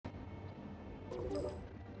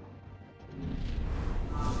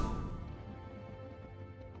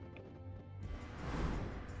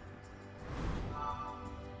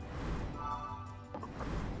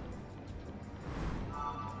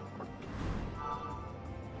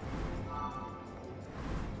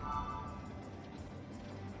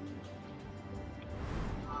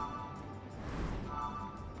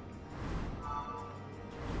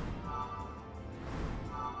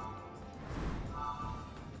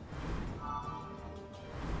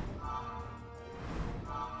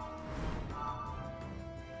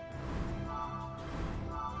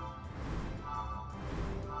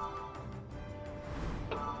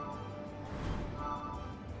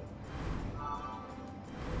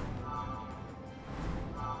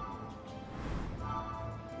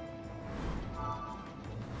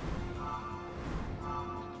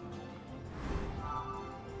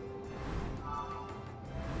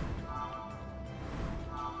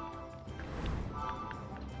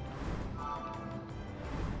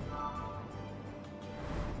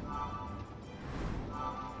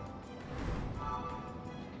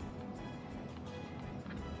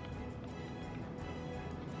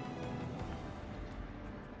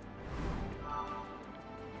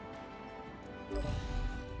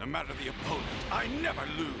No matter the opponent, I never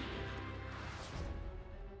lose.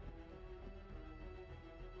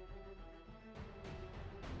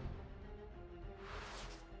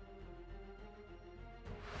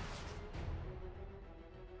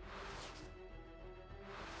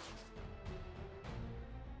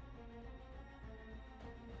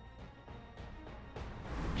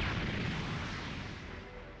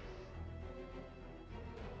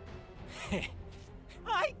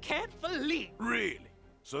 I can't believe... Really?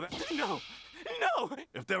 So that... No! No!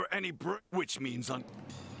 If there are any which means on...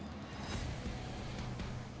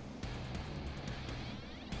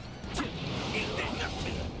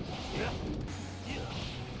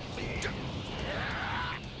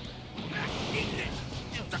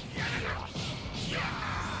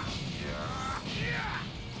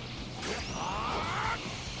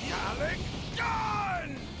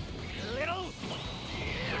 Little...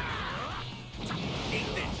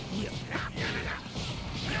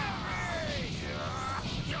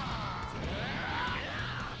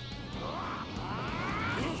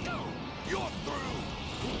 You're through!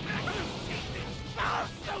 Ah,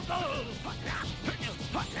 so bold!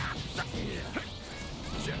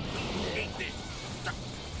 Eat this!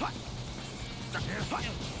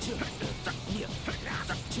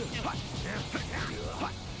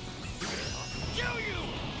 Kill you!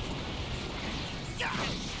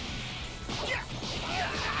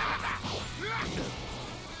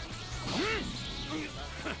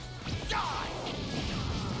 Die!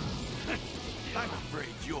 I'm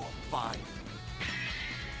afraid you're fired.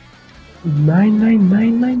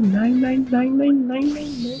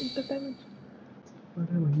 999999999 damage.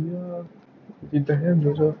 अरे भैया जीते हैं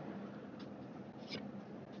जो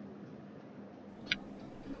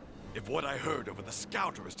If what I heard over the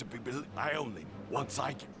scouter is to be believed, I'll be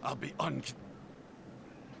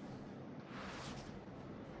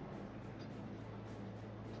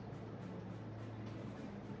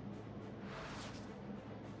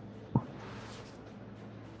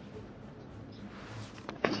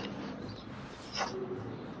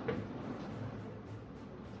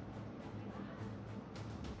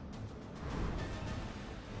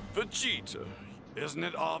VEGETA, isn't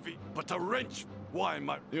it obvious? But the wrench, why am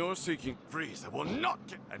I... You're seeking freeze. I will not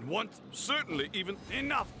get... And once, certainly even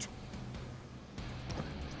enough to...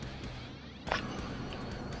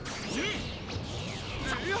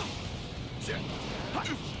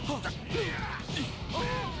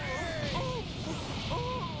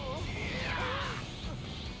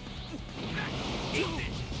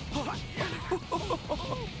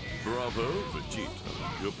 Bravo,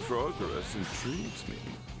 VEGETA. Your progress intrigues me.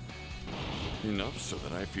 Enough so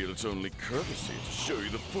that I feel it's only courtesy to show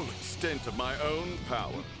you the full extent of my own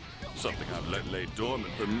power. Something I've let lay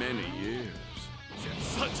dormant for many years.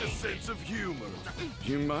 Such a sense of humor.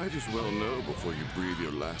 You might as well know before you breathe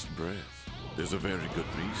your last breath. There's a very good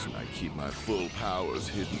reason I keep my full powers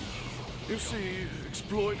hidden. You see,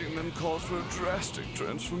 exploiting them calls for a drastic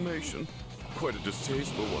transformation. Quite a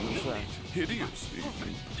distasteful one, in fact. Hideous,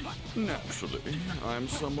 even. Naturally, I'm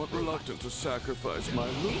somewhat reluctant to sacrifice my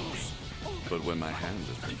looks. But when my hand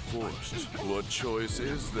has been forced, what choice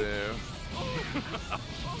is there?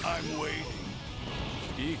 I'm waiting.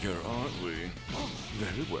 Eager, aren't we?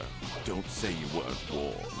 Very well. Don't say you weren't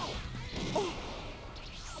warned.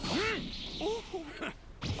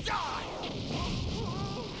 Die!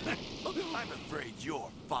 I'm afraid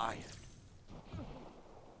you're fired.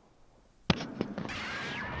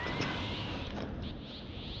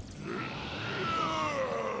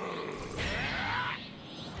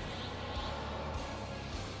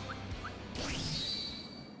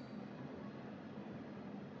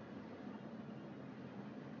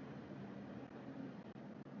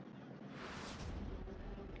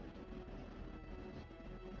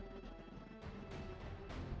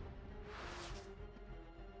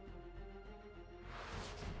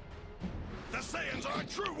 The Saiyans are a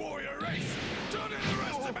true warrior race! Don't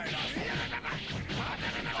underestimate us!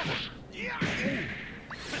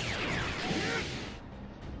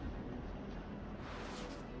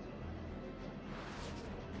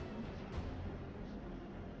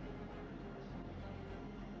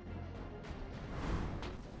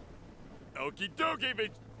 Okie dokie,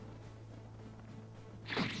 bitch!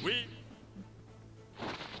 We...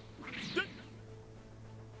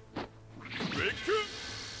 Recruit!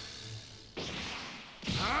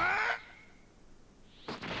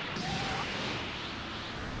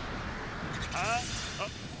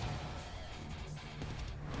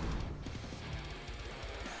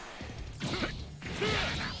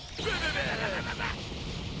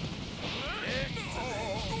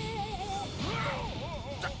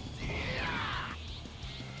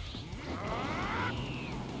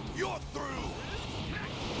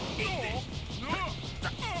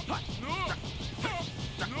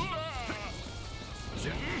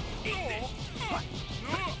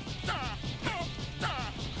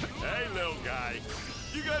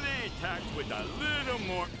 attacks with a little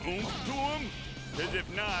more oomph to them? Because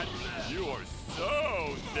if not, you are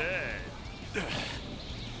so dead.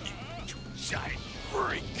 You giant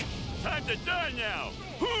freak! Time to die now!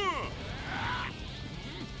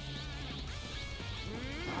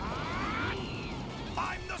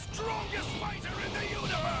 I'm the strongest fighter in the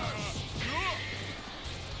universe!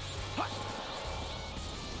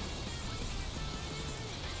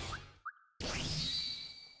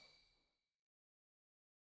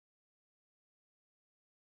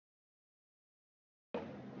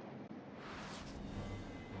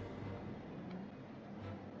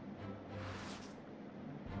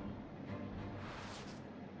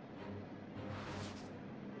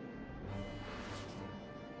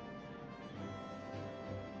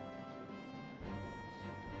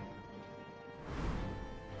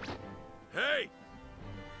 Hey!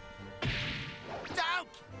 Don't!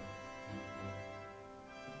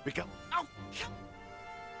 Become. Oh!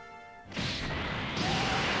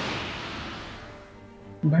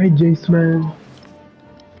 Bye, Jaceman.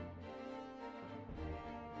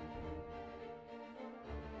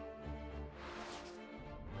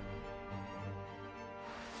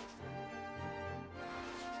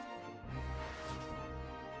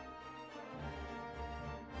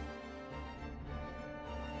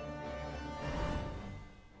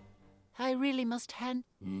 I really must hand.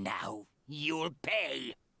 Now you'll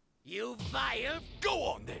pay. You vile. Go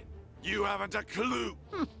on then! You haven't a clue!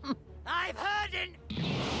 I've heard it.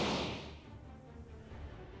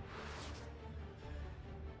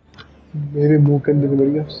 मेरे मुंह के अंदर बढ़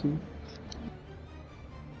गया सी.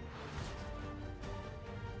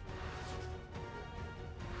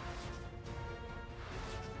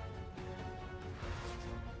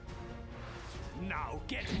 Now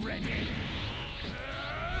get ready!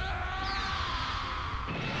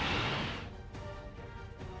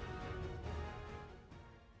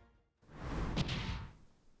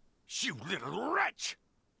 You little wretch!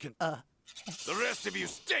 The rest of you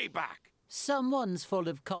stay back! Someone's full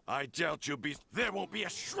of I doubt you'll be. There won't be a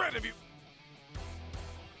shred of you.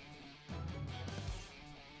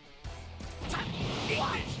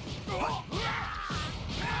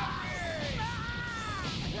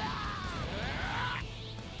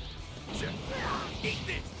 Eat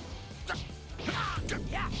this!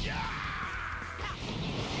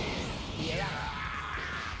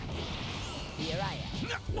 Here I am.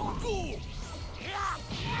 Fool!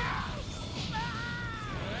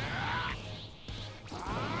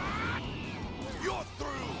 You're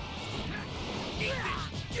through! Eat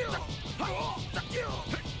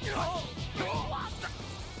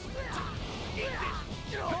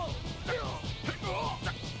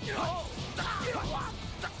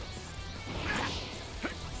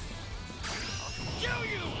Kill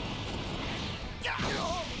you!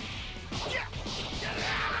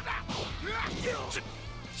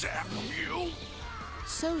 Damn you!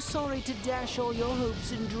 So sorry to dash all your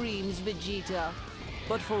hopes and dreams, Vegeta.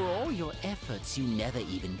 But for all your efforts, you never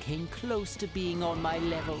even came close to being on my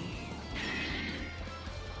level.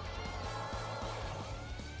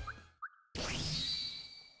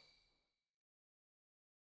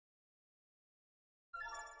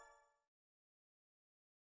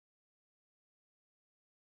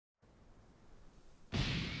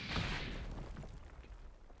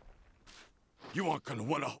 You aren't gonna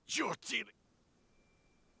wanna. You're dealing.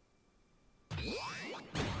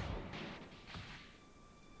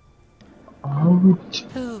 Ouch.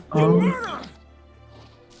 Murder!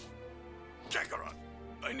 Kakarot,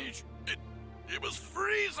 I need you. It was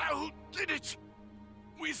Frieza who did it.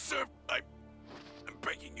 We served. I'm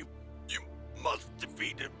begging you. You must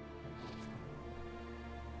defeat him.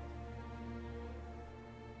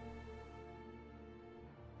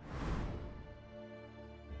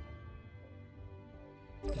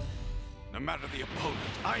 No matter the opponent,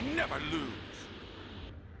 I never lose.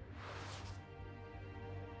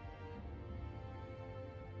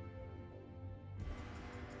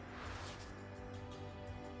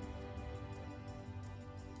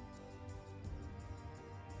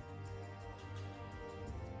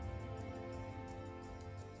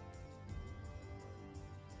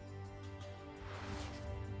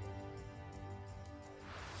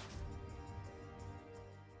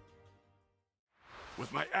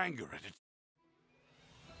 With my anger at it.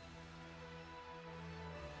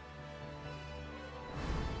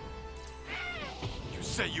 You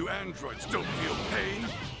say you androids don't feel pain?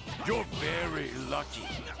 You're very lucky.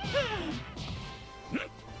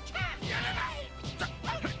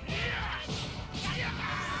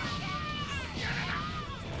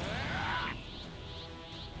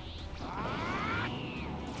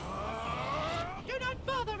 Do not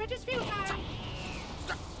bother, it is futile.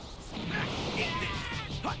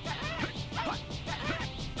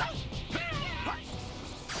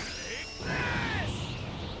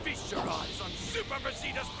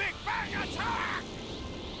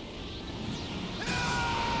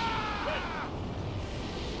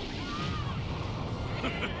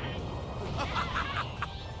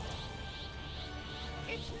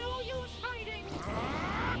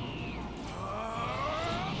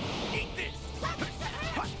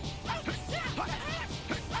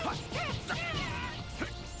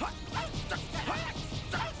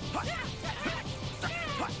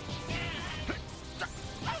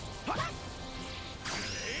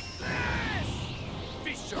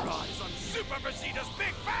 Feast your eyes on Super Vegeta's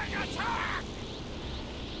Big Bang Attack!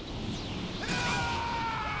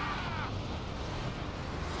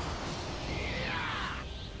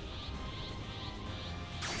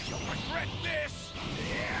 You'll regret this!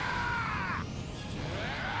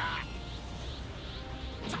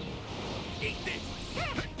 Eat this!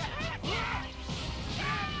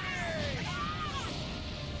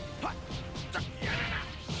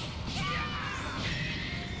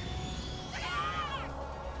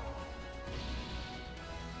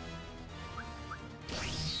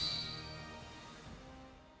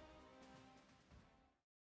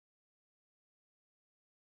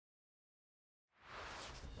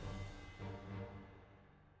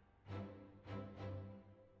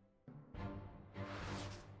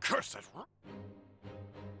 Curse it!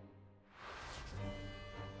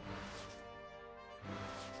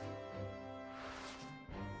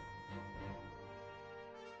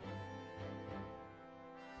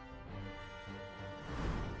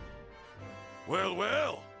 Well,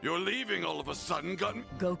 well, you're leaving all of a sudden, gun.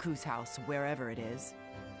 Goku's house, wherever it is,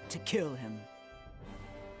 to kill him.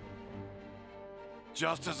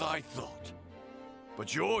 Just as I thought.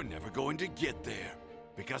 But you're never going to get there,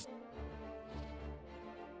 because...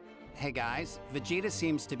 Hey guys, Vegeta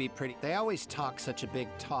seems to be pretty... They always talk such a big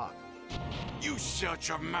talk. You shut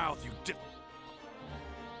your mouth, you di...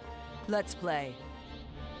 Let's play.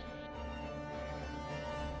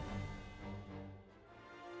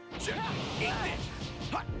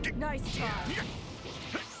 Nice try.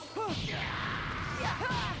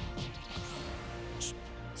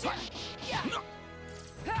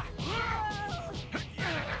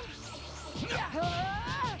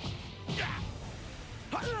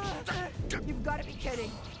 You've got to be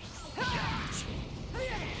kidding.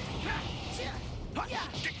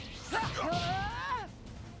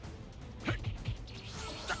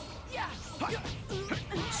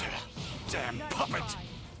 Damn puppet!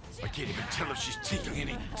 I can't even tell if she's taking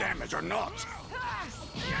any damage or not.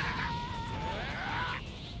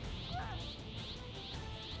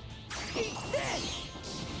 Eat this!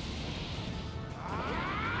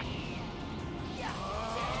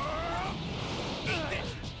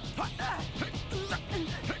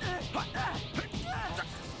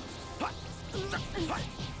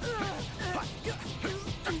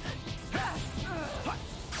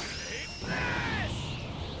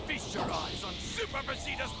 Feast your eyes on Super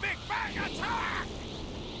Vegeta's Big Bang Attack!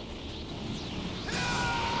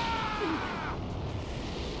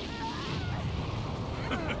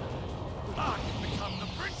 I can become the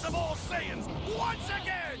Prince of all Saiyans once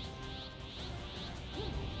again!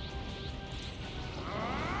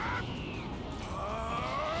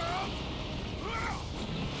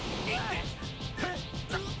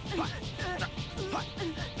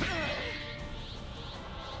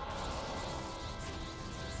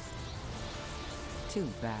 Too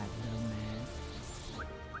bad, little man.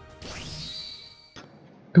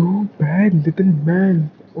 Too bad, little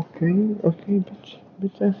man. Okay, okay,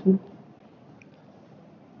 bitch, I see.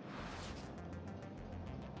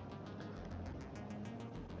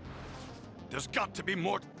 There's got to be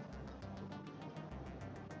more.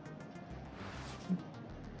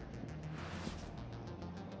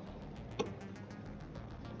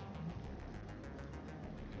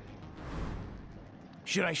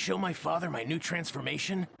 Should I show my father my new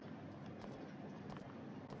transformation?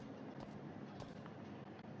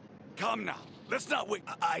 Come now, let's not wait.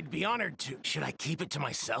 I'd be honored to. Should I keep it to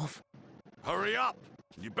myself? Hurry up!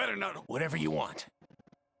 You better not. Whatever you want.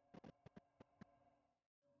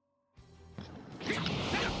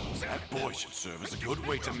 That boy should serve as a good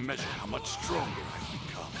way to measure how much stronger I've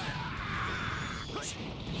become.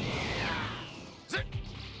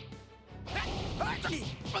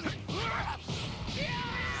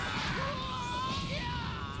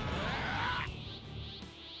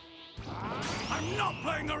 I'm not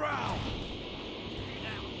playing around!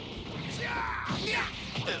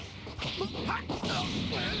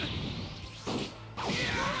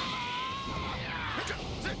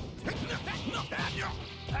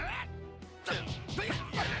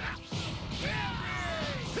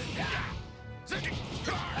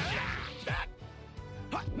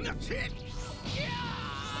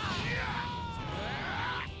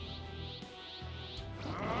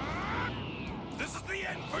 This is the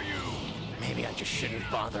end for you! Maybe I just shouldn't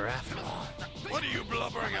bother after all. What are you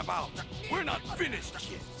blubbering about? We're not finished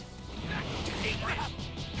yet!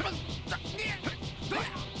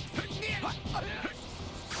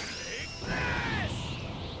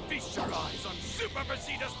 Feast your eyes on Super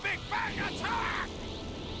Vegeta's Big Bang Attack!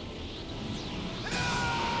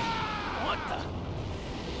 What the?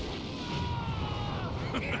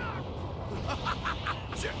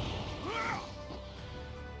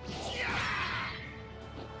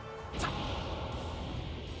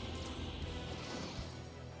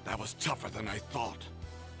 That was tougher than I thought.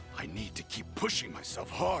 I need to keep pushing myself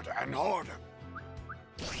harder and harder.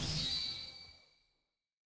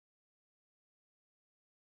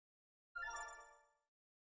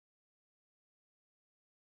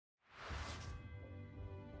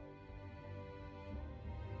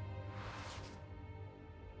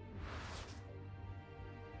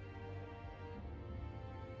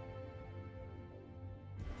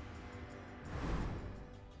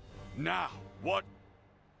 Now, what?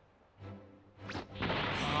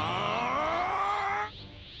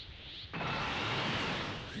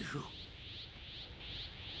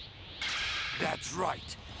 That's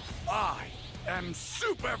right. I am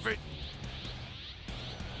Super Vit.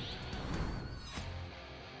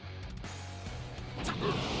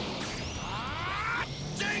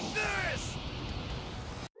 Take this!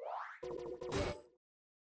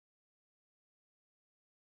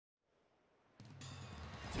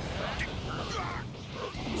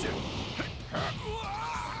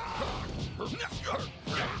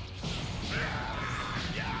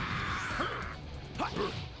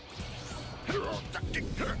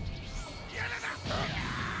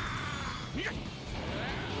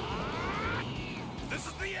 This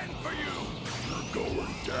is the end for you! You're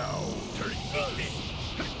going down! Take this!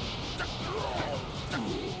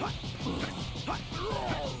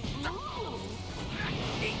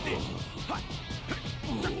 Eat this!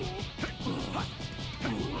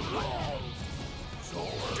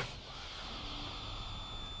 Sword!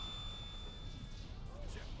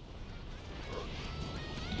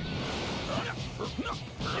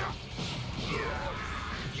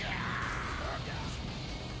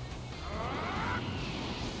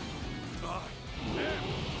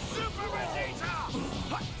 Super VEGETA!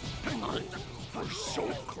 We're so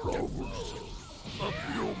close. A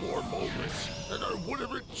few more moments, and I would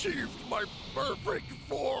have achieved my perfect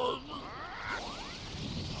form.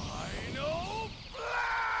 Final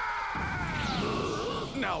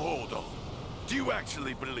blast! Now hold on. Do you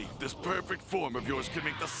actually believe this perfect form of yours can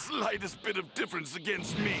make the slightest bit of difference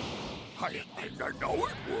against me? I know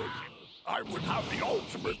it would. I would have the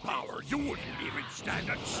ultimate power. You wouldn't even stand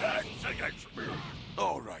a chance against me.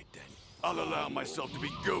 All right, then. I'll allow myself to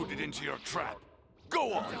be goaded into your trap.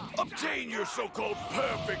 Go on, obtain your so-called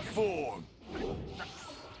perfect form.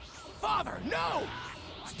 Father, no!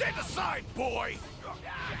 Stand aside, boy!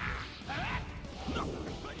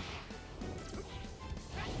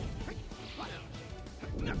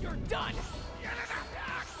 You're done!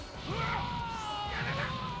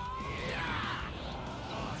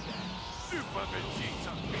 Super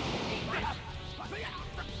VEGETA!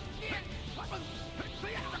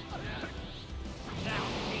 Now,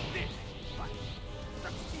 eat this!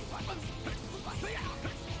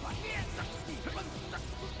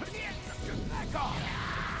 Back off!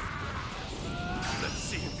 Let's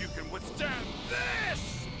see if you can withstand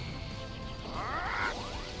this!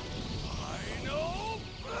 Final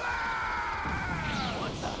blast!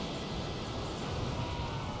 What the?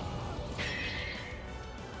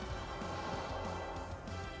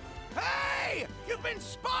 Hey! You've been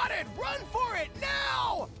spotted! Run for it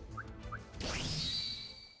now!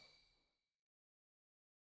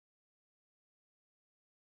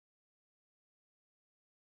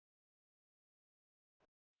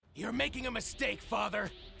 You're making a mistake,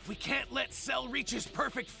 Father. We can't let Cell reach his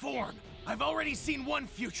perfect form. I've already seen one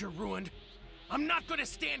future ruined. I'm not gonna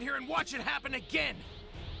stand here and watch it happen again.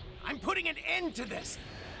 I'm putting an end to this,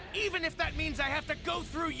 even if that means I have to go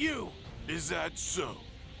through you. Is that so?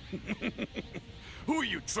 Who are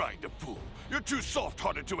you trying to fool? You're too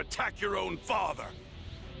soft-hearted to attack your own father.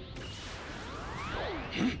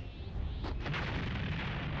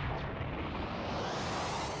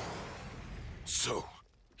 So,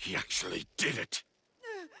 he actually did it.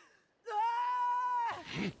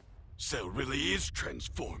 Cell really is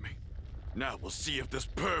transforming. Now we'll see if this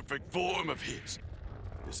perfect form of his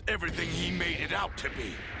is everything he made it out to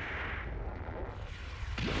be.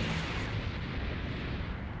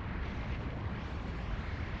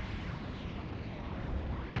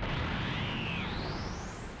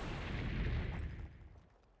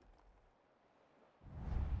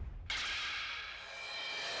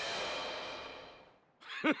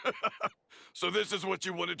 So this is what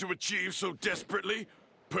you wanted to achieve so desperately?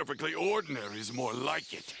 Perfectly ordinary is more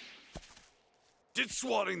like it. Did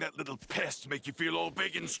swatting that little pest make you feel all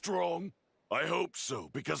big and strong? I hope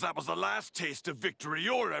so, because that was the last taste of victory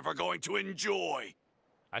you're ever going to enjoy.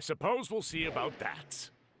 I suppose we'll see about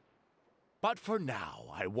that. But for now,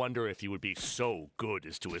 I wonder if you would be so good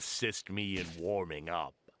as to assist me in warming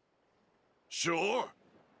up. Sure.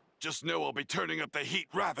 Just know I'll be turning up the heat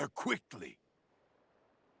rather quickly.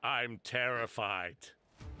 I'm terrified.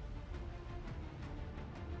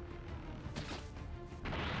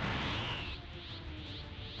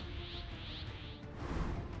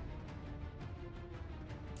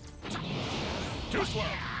 Too slow.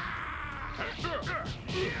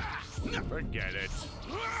 Forget it.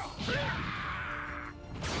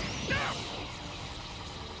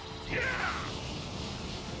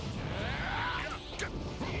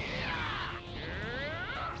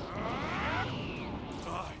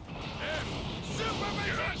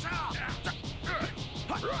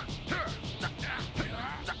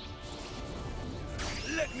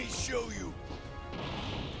 Let me show you.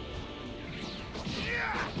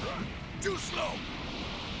 Too slow.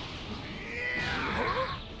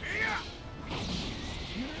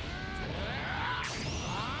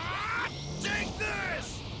 Take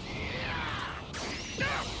this.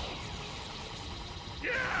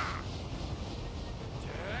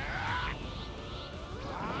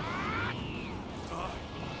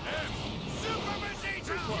 Super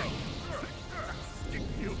VEGETA.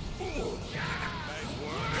 You fool. Nice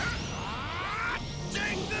work.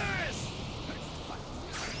 Take this.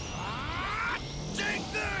 Take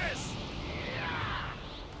this.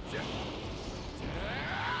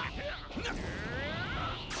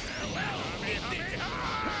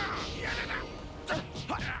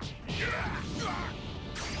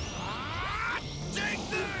 Take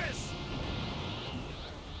this!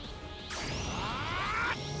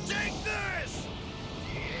 Take this!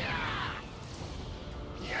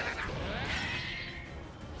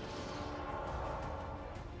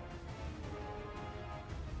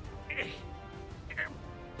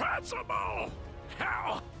 Impossible!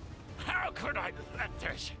 How could I let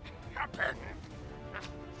this happen?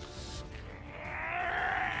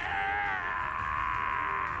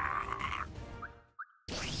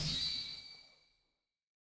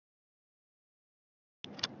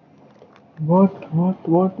 What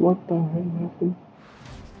the hell happened?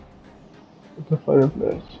 It's a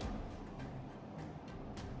fireplace.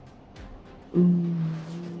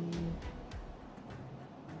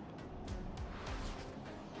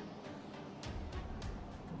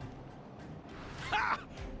 Ha!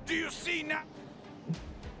 Do you see now?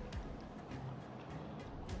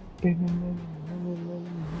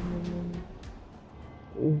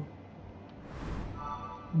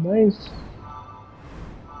 Nice.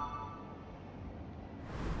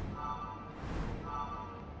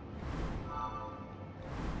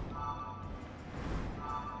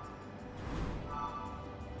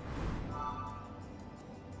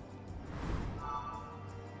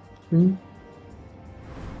 We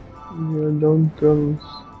are down drums.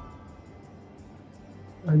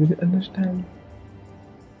 I didn't understand.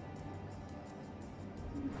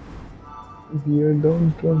 We are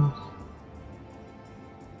down drums.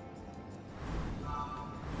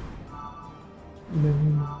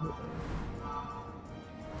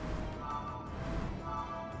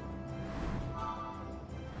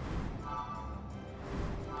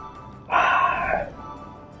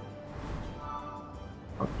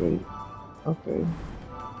 Okay.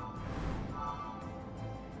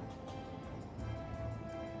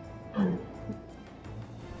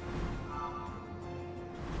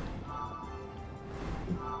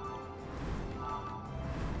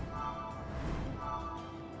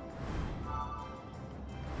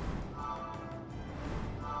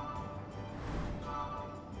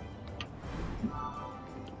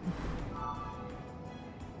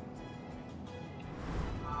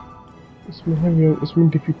 इसमें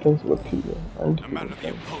difficult रखी है. No matter the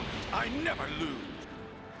opponent, I never lose.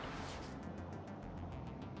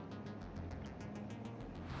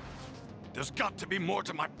 There's got to be more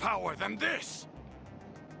to my power than this.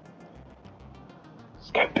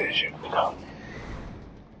 Skip this shit, no.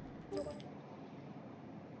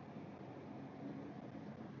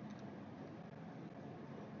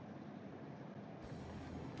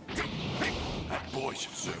 That boy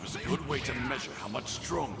should serve as a good way to measure how much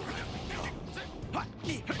stronger I have become.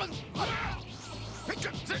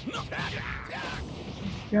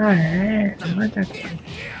 क्या है? समझ आता है.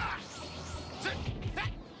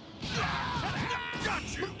 Got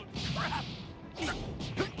you.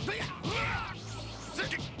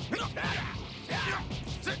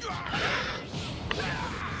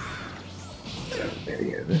 There he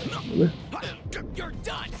is. You're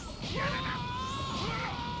done.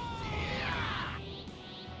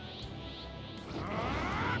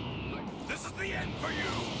 This is the end for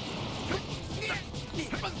you.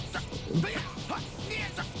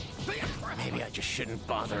 shouldn't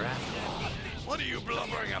bother after all. What are you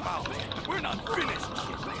blubbering about? We're not finished.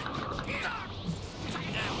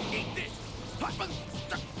 Eat this.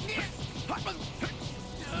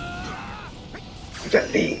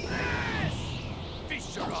 Jolly.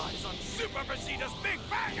 Feast your eyes on Super Vegeta's Big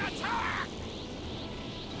Bang Attack!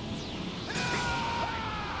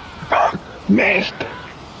 Missed.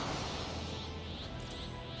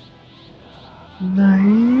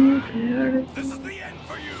 नहीं This is the end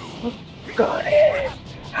for you! got it.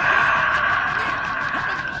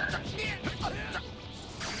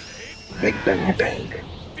 Big Bang Attack.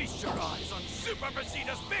 Feast your eyes on Super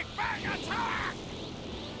Vegeta's Big Bang Attack!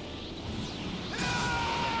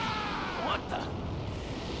 What the?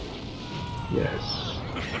 Yes.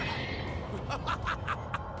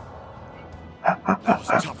 That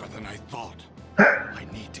was tougher than I thought. I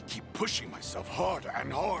need to keep pushing myself harder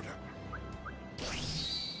and harder.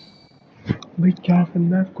 भाई क्या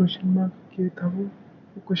करना है? Question mark क्या था वो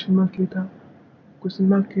question mark क्या था? Question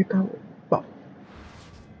mark क्या था वो?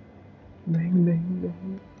 नहीं नहीं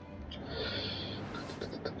नहीं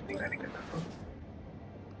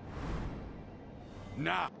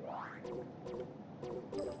Now.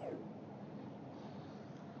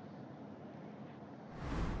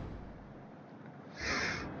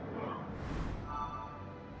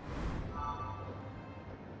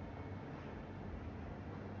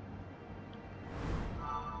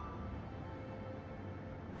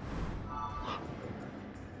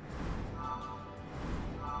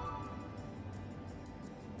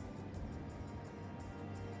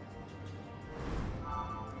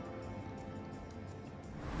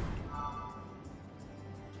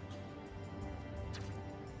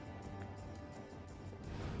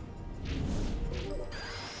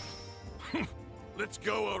 Let's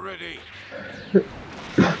go already.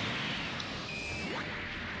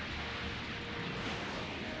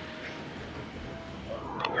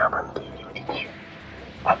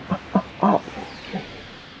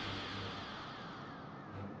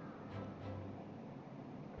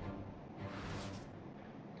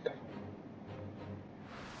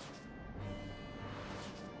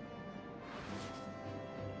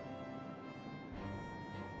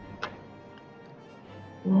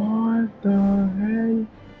 What the hell?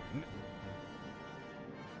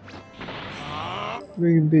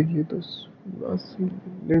 Wait, देखिए तो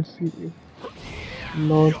let's see.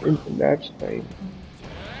 Not in that time.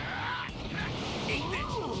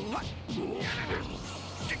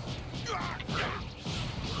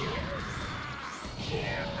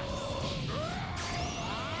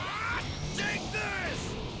 Take this!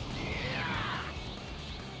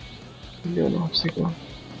 Leon obstacle.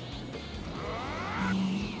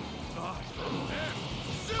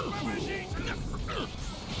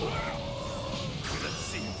 Let's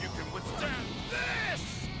see if you can withstand this!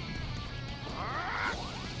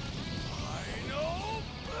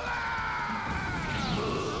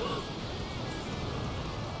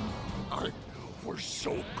 We're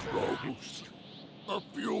so close. A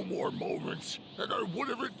few more moments, and I would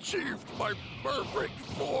have achieved my perfect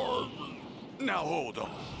form. Now hold on.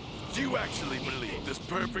 Do you actually believe this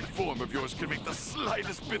perfect form of yours can make the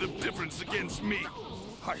slightest bit of difference against me?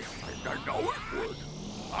 I know it would.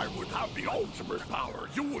 I would have the ultimate power.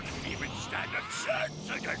 You wouldn't even stand a chance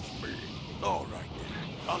against me. All right,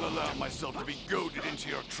 then. I'll allow myself to be goaded into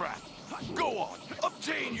your trap. Go on,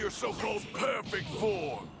 obtain your so-called perfect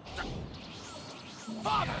form.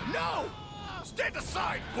 Father, no! Stand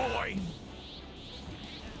aside, boy!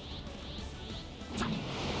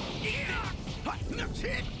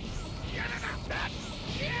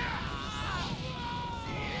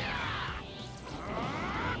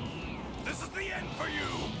 This is the end for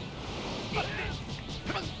you!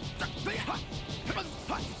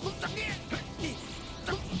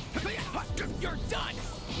 You're done!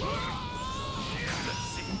 Let's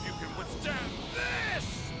see if you can withstand this!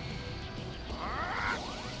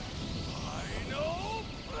 Final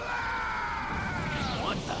blast!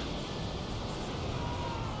 What the?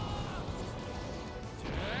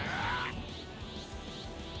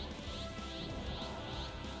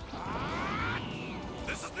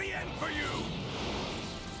 This is the end for you!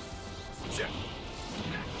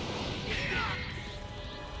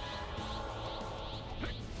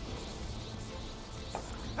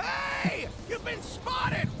 Hey! You've been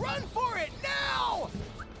spotted! Run for it now!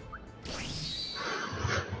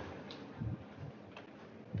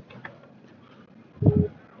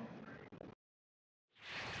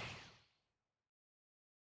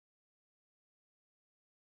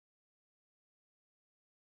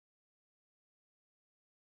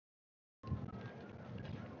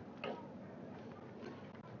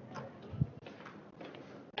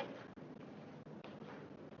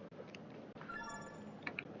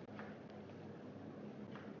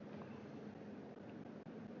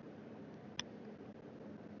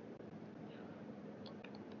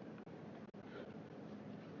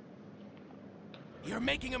 You're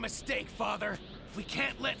making a mistake, Father. We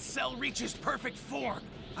can't let Cell reach his perfect form.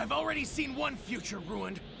 I've already seen one future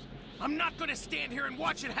ruined. I'm not gonna stand here and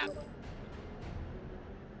watch it happen.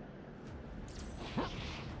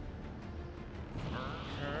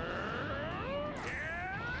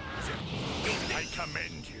 I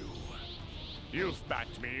commend you. You've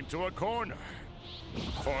backed me into a corner,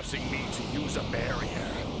 forcing me to use a barrier.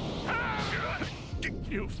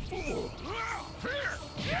 You fool!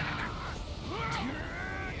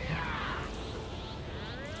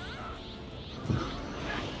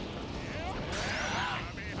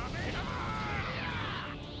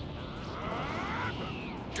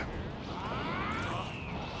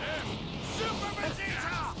 Super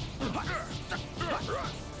VEGETA!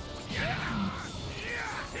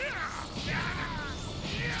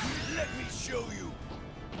 Let me show you.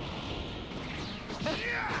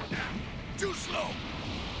 Too slow.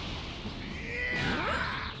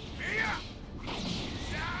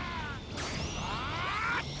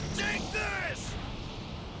 Take this.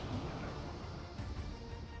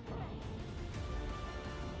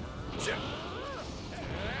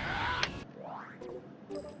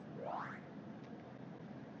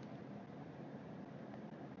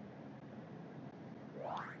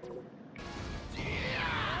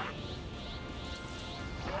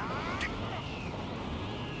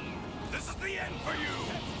 This is the end for you.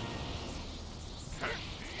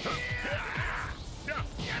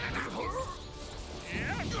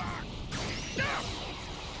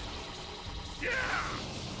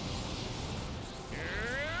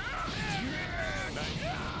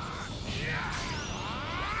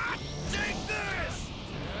 Take this.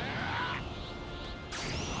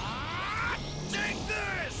 Take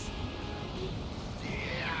this.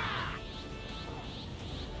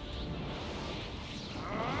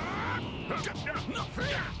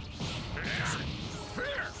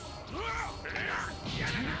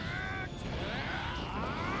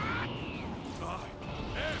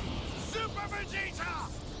 Super VEGETA!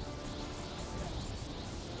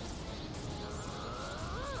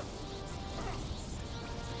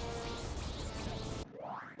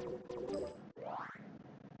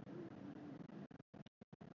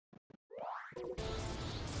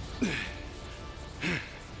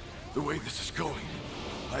 The way this is going,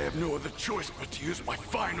 I have no other choice but to use my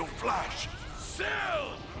final flash.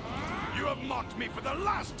 Cell! You have mocked me for the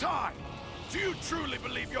last time! Do you truly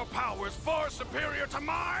believe your power is far superior to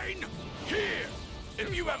mine? Here!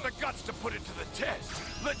 If you have the guts to put it to the test,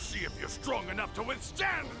 let's see if you're strong enough to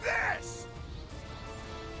withstand this!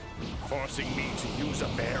 Forcing me to use a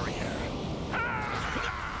barrier.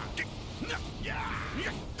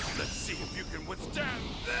 Let's see if you can withstand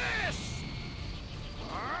this!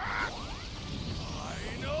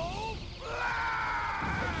 Final blast!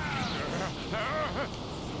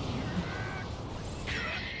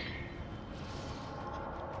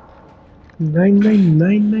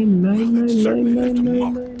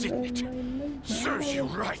 999999999999. Serves you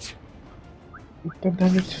right. What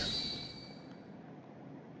damage?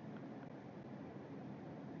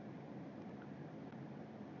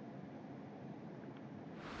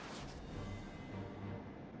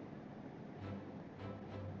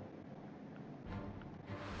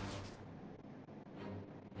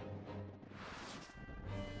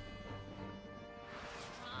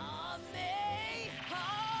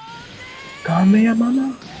 Kameya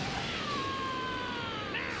mama.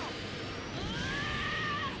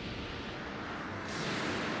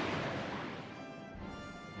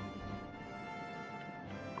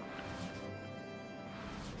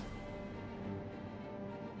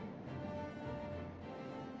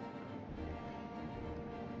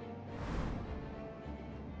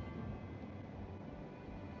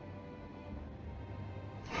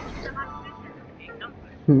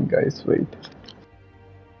 Guys, wait.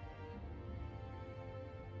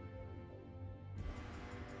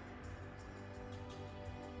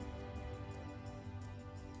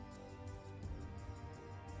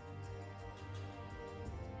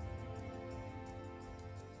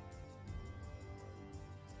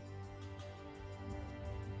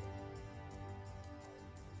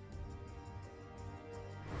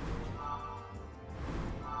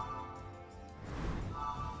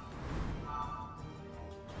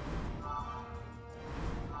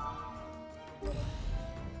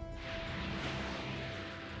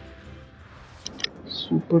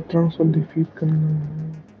 Super transfer defeat करना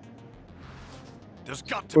है. There's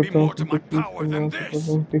got to be more to my power than this.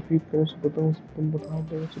 defeat करो. Super transfer तुम बता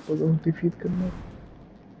दो. Super transfer defeat करना.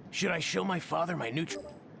 Should I show my father my new?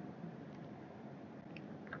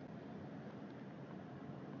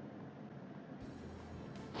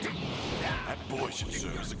 That boy boy should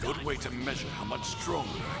serve as a good way to measure how much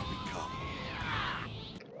stronger I've become.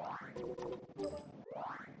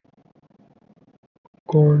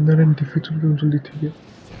 Corner and difficult जल्दी ठीक है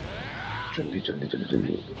जल्दी जल्दी जल्दी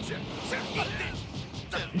जल्दी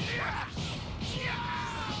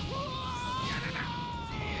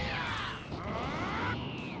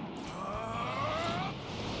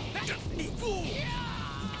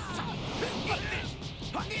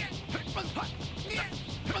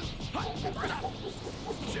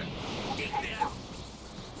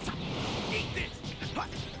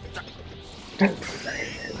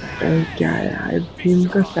क्या है यार टीम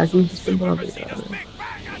का स्टैकिंग सिस्टम बड़ा बेकार है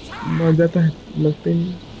मजा तो लगता ही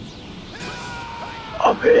नहीं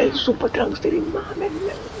अबे सुपर ट्रंक्स तेरी माँ में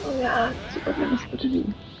यार सुपर ट्रंक्स कुछ नहीं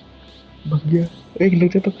भाग गया एक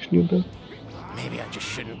लग जाता कुछ नहीं होता Maybe I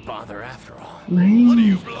just shouldn't bother after all. नहीं What are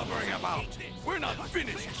you blubbering about? We're not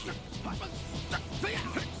finished.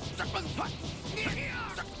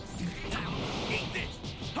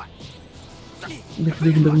 देख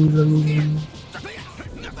देख लग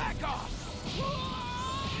Back off!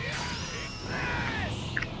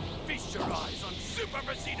 Feast your eyes on Super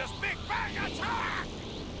Vegeta's Big Bang Attack!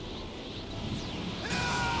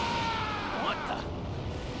 What the?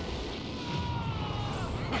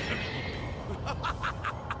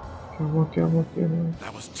 क्या हुआ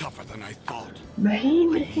That was tougher than I thought. नहीं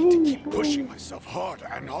I need to नहीं keep pushing myself harder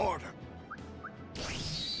and harder.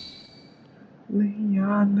 नहीं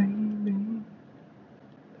यार नहीं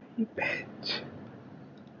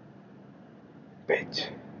bitch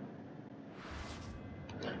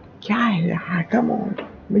क्या है यार come on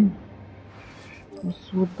नहीं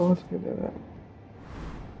मुझसे बहुत कर रहा है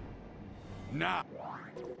Now,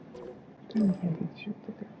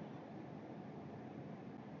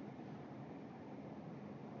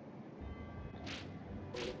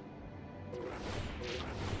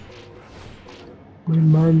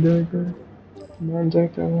 मान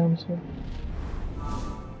जाएगा आराम से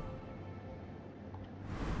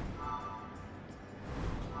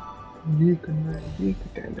ये करना है ये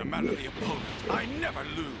no matter the opponent, I never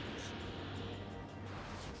lose.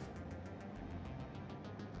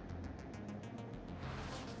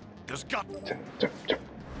 There's got चप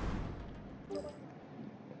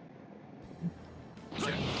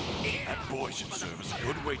that boy should serve as a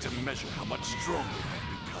good way to measure how much stronger I've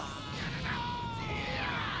become.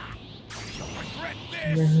 You'll regret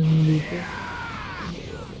this! नहीं लेके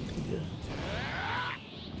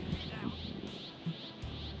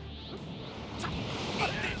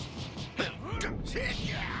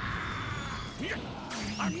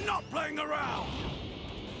I'm not playing around!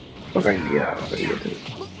 पकड़ लिया तो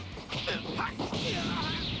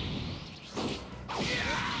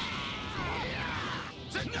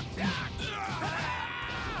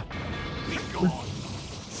Be gone,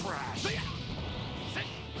 trash!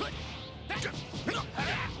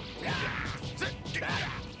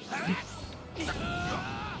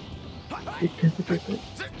 एक कैसे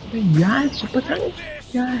अबे यार सुपर ट्रंक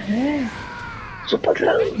क्या है super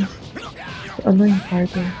trunk annoying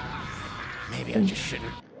fighter Maybe I just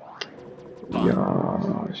shouldn't.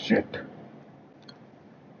 यार shit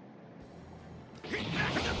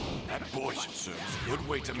That boy should serve as a good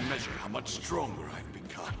way to measure how much stronger I've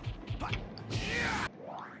become.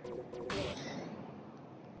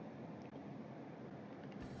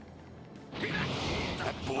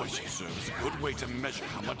 That boy should serve as a good way to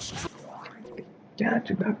measure how much stronger. क्या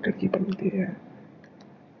चुनाव करके बनती है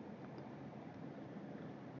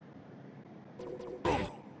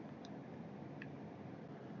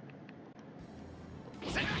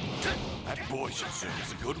That boy should serve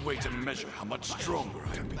as a good way to measure how much stronger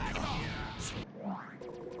I've become.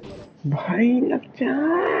 भाई लग जा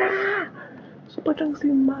super trunk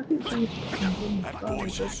से मार के That boy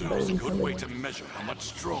should serve as a good way to measure how much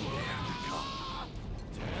stronger I've become.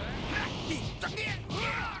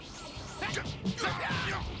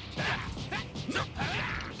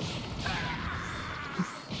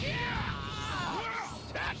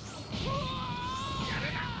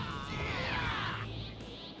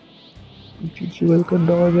 जीवन का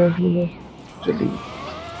दौर है इसमें चली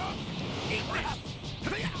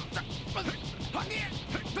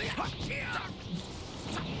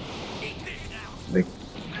देख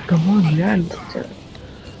कम ऑन यार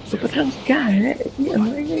सुपर ट्रंक क्या है इतनी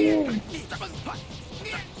अनोइंग है ये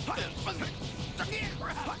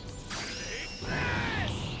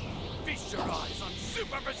Feast your eyes on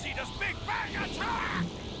Super Vegeta's Big Bang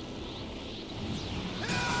Attack!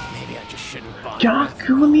 Maybe I just shouldn't bother. क्या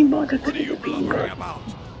क्यों नहीं बात What are you करते blubbering about?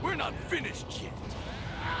 We're not finished yet.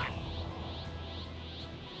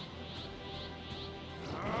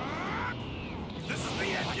 This is the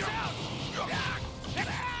end. You're out.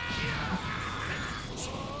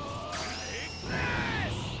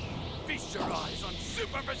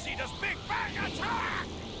 Super Vegeta's Big Bang Attack!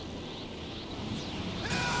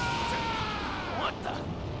 What the?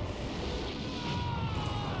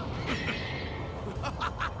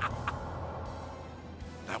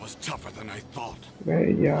 That was tougher than I thought.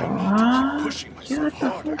 अबे यार Pushing क्या myself था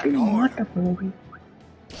harder fucking and what harder. the movie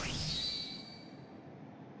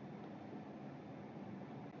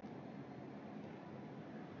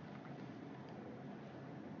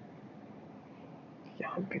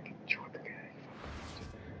यहाँ पे तो छूट गया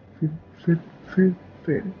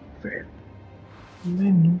फिर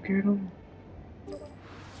मैं न्यू कह रहा हूँ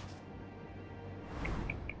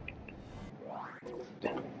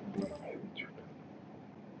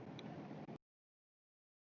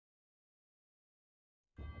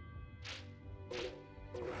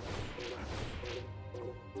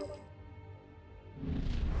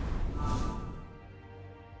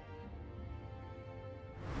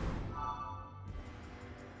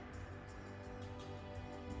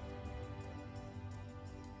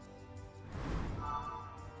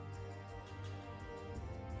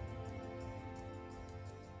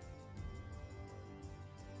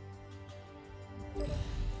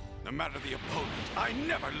No matter the opponent, I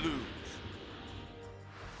never lose.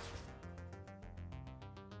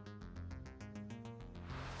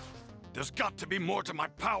 There's got to be more to my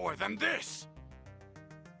power than this!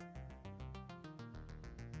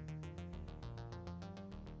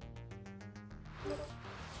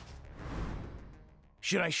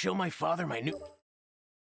 Should I show my father my new...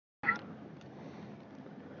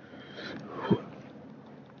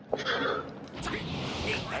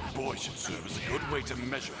 That boy should serve as a good way to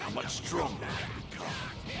measure how much stronger I've become.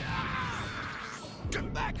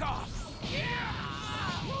 Back off!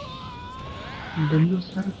 बंदो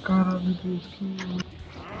सरकार अभी तो इसकी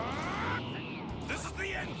This is the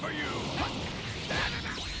end for you!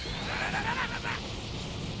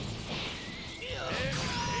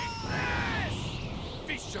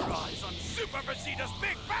 Feast your eyes on Super Vegeta's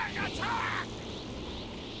Big Bang Attack!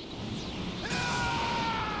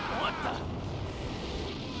 What the?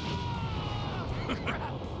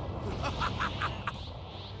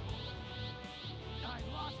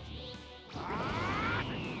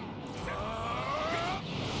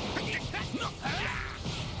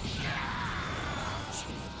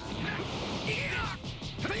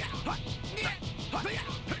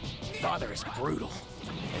 Father is brutal.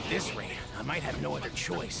 At this rate, I might have no other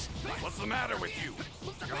choice. What's the matter with you?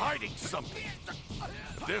 You're hiding something.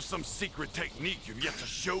 If there's some secret technique you've yet to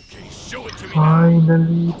showcase, show it to me now.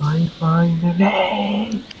 finally भाई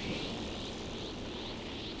finally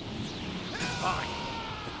Fine,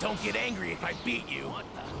 but don't get angry if I beat you. What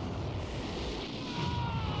the?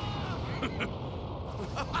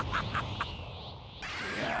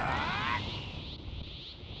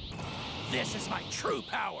 This is my true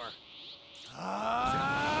power.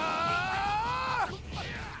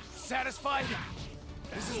 Satisfied?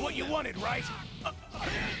 This is what you wanted, right?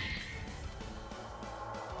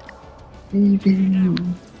 Evil.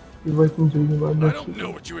 You're working really well. I don't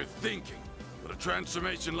know what you were thinking, but a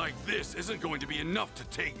transformation like this isn't going to be enough to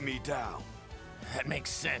take me down. That makes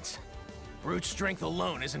sense. Brute strength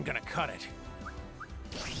alone isn't gonna cut it.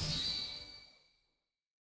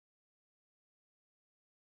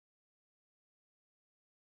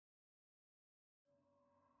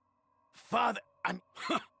 Father,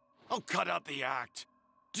 I'll cut out the act.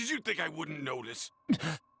 Did you think I wouldn't notice?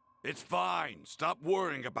 It's fine. Stop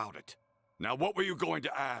worrying about it. Now, what were you going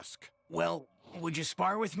to ask? well, would you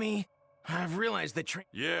spar with me? I've realized that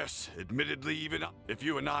Yes, admittedly, even if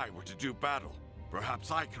you and I were to do battle,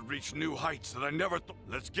 perhaps I could reach new heights that I never thought.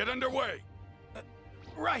 Let's get underway.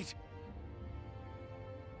 Right.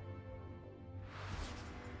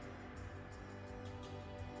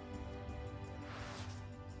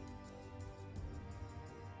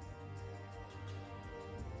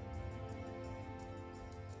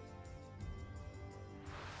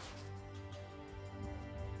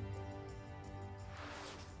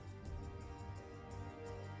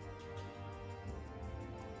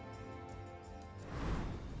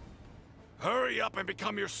 Hurry up and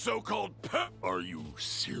become your so-called Are you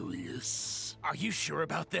serious? Are you sure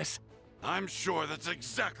about this? I'm sure that's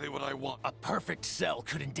exactly what I want. A perfect cell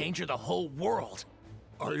could endanger the whole world.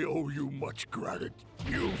 I owe you much gratitude.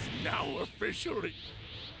 You've now officially...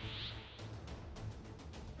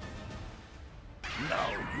 Now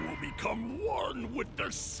you will become one with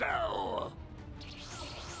the cell!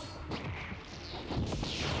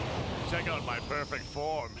 Check out my perfect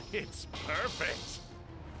form. It's perfect.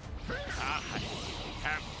 I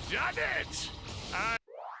have done it!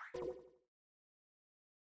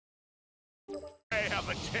 I have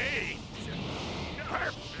attained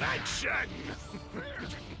perfection!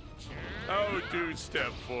 Oh, do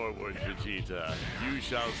step forward, Vegeta. You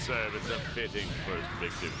shall serve as a fitting first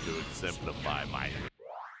victim to exemplify my...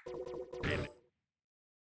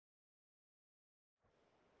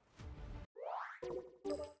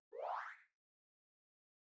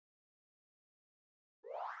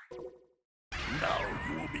 Now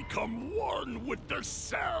you will become one with the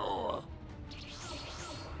cell!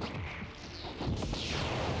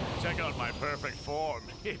 Check out my perfect form.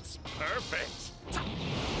 It's perfect.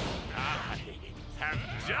 I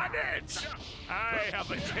have done it! I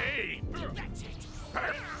have attained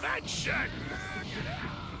perfection!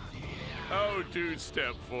 Oh, do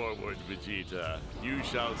step forward, Vegeta. You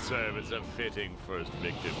shall serve as a fitting first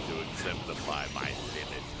victim to exemplify my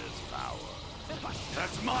limitless power.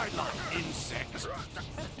 That's my life, insect.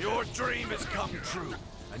 Your dream has come true,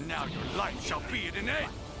 and now your life shall be at an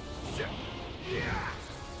end.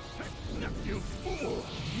 You fool!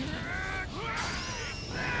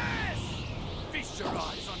 Feast your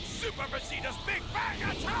eyes on Super Vegeta's Big Bang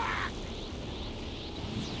Attack!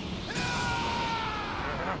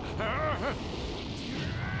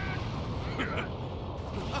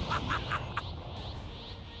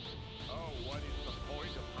 Oh, what is the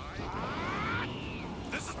point of hiding?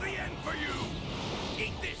 This is the end for you!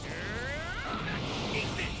 Eat this!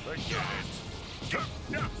 Eat this! Forget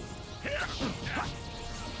it!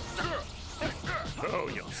 Oh,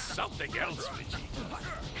 you're something else, Vegeta.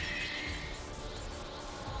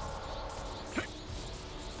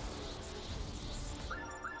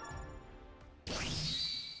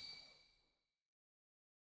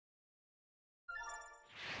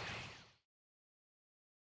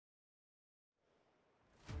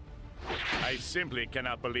 I simply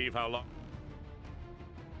cannot believe how long...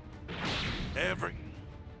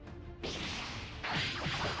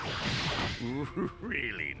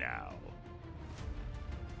 Really now?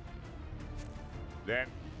 Then...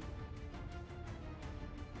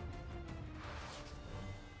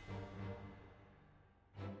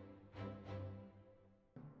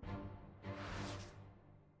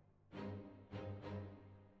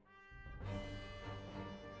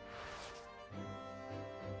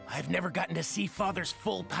 I've never gotten to see Father's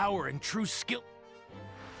full power and true skill.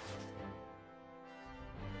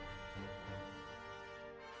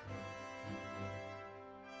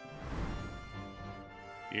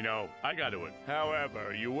 You know, I got to it.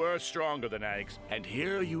 However, you were stronger than I expected. And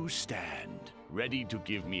here you stand, ready to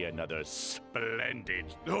give me another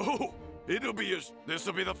splendid... No! This'll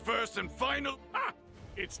be the first and final... Ah!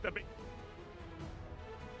 It's the big...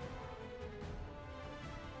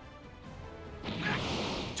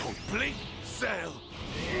 Don't blink, Cell!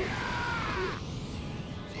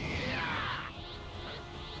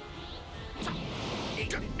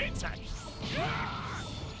 Inside!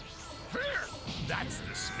 That's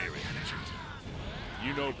the spirit, Vegeta.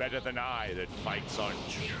 You know better than I that fights aren't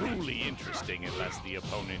truly interesting unless the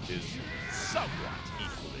opponent is somewhat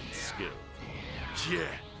equal in skill.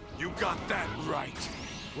 Yeah, you got that right.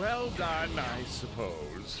 Well done, I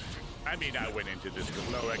suppose. I mean, I went into this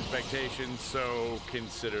with low expectations, so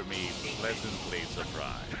consider me pleasantly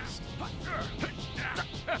surprised.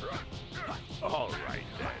 All right,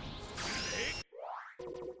 then.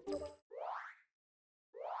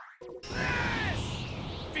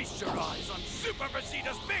 Feast your eyes on Super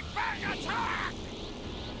Vegeta's Big Bang Attack!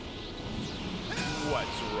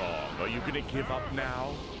 What's wrong? Are you gonna give up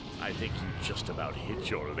now? I think you just about hit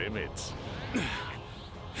your limits.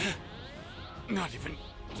 Not even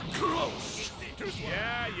close!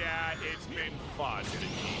 Yeah, it's been fun,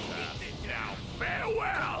 Vegeta. Now,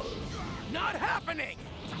 farewell! Not happening!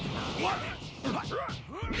 What?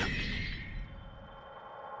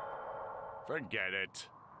 Forget it.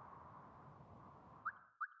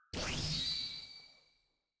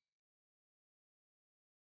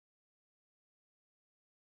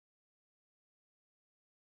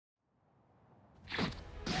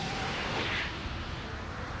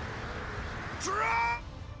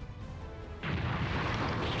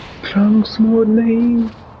 Trunks mode नहीं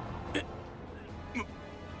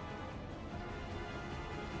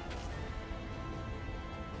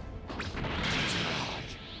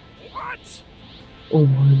What? oh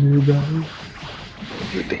my god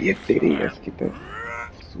teriak kita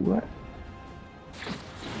suat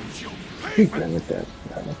banget ya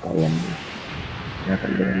anak kalian ya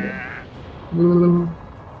kan belum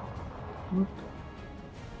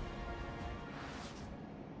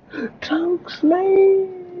Trunks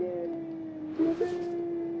lane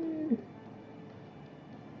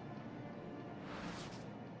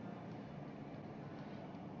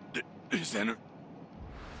Is that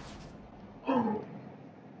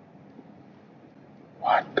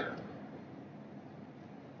what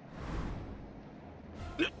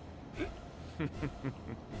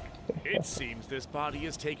It seems this body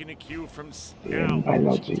has taken a cue from In now.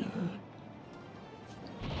 biology.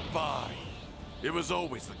 Fine. It was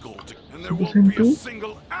always the goal to, and there won't be a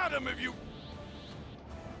single atom of you.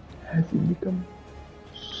 Has he become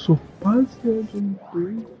Super Saiyan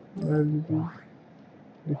 3?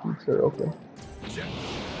 The future, okay.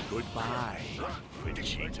 Goodbye,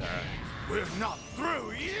 Vegeta. We're not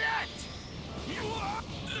through yet.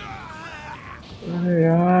 अरे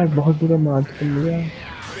यार बहुत बुरा मार्च कर लिया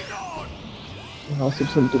हाँ सिर्फ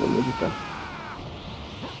सुनते बोलने की तरह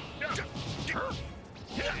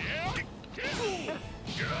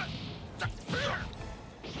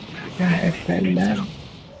क्या है पहला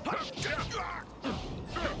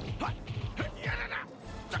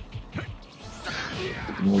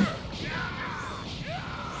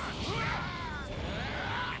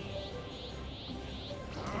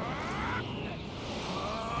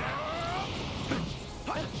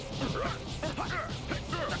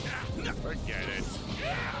Forget it.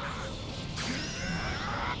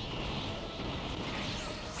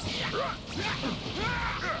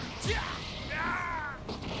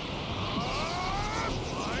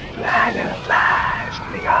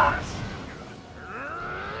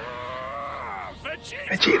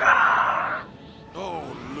 Vegeta! Oh,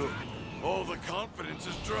 look. All the confidence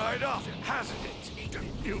has dried up, hasn't it?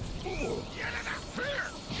 You fool!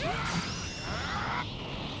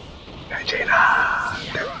 Vegeta!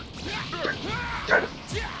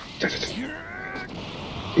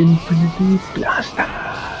 Infinity Blaster!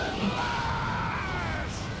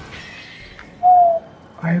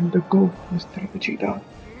 I am the GOAT, Mr. Vegeta.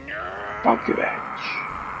 Fuck your bitch.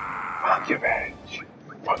 Fuck your bitch.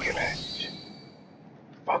 Fuck your bitch.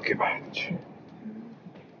 Fuck your bitch.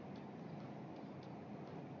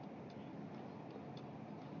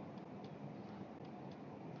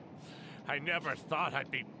 I never thought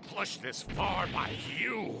I'd be pushed this far by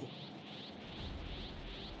you.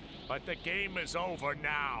 But the game is over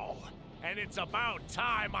now, and it's about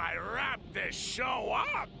time I wrap this show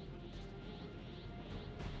up.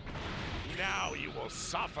 Now you will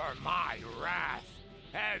suffer my wrath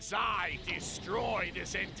as I destroy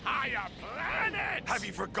this entire planet! Have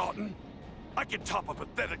you forgotten? I can top a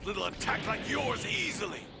pathetic little attack like yours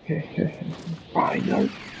easily. Final.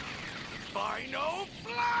 Final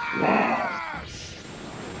Flash!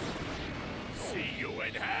 See you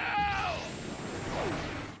in hell!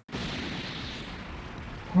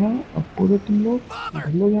 हाँ अब पूरे तुम लोग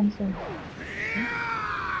भाग लो यहाँ से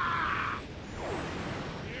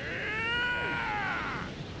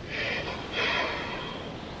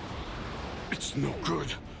It's no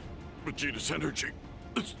good. Vegeta's energy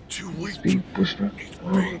is too weak. It's being pushed back. It's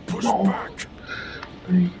being pushed no. back.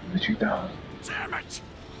 Vegeta. Damn it!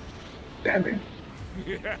 Damn it.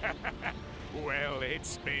 Well,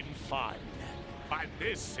 it's been fun. But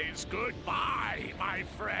this is goodbye, my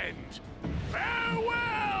friend.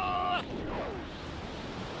 Farewell!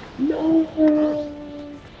 No.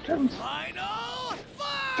 Jumps. Final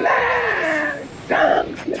Flag.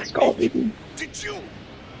 Dance. Let's go, baby. Did you?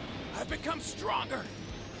 I've become stronger.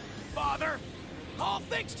 Father, all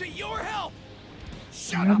thanks to your help.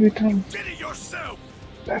 Shut up. You did it yourself.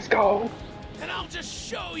 Let's go. And I'll just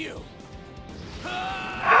show you.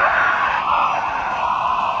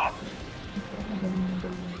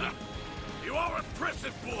 You are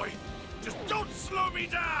impressive, boy. Just don't slow me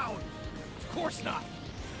down. Of course not.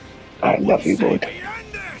 I love you, boy. We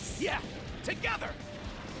end this. Yeah, together.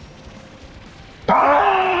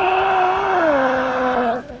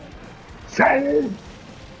 Silence.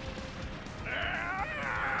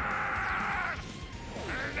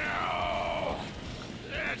 No!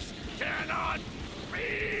 This cannot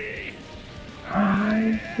be!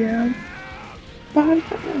 I am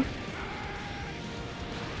Batman.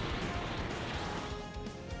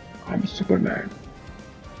 I'm Superman.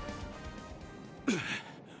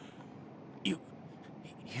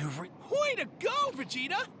 Way to go,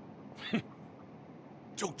 Vegeta!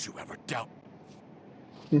 Don't you ever doubt.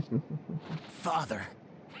 Father.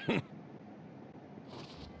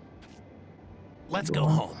 Let's go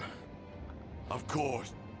home. Of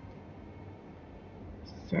course.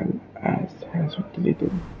 Cell as has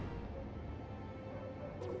deleted.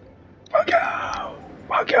 Fuck you!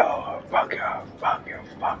 Fuck you! Fuck you! Fuck you!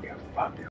 Fuck you! Fuck you!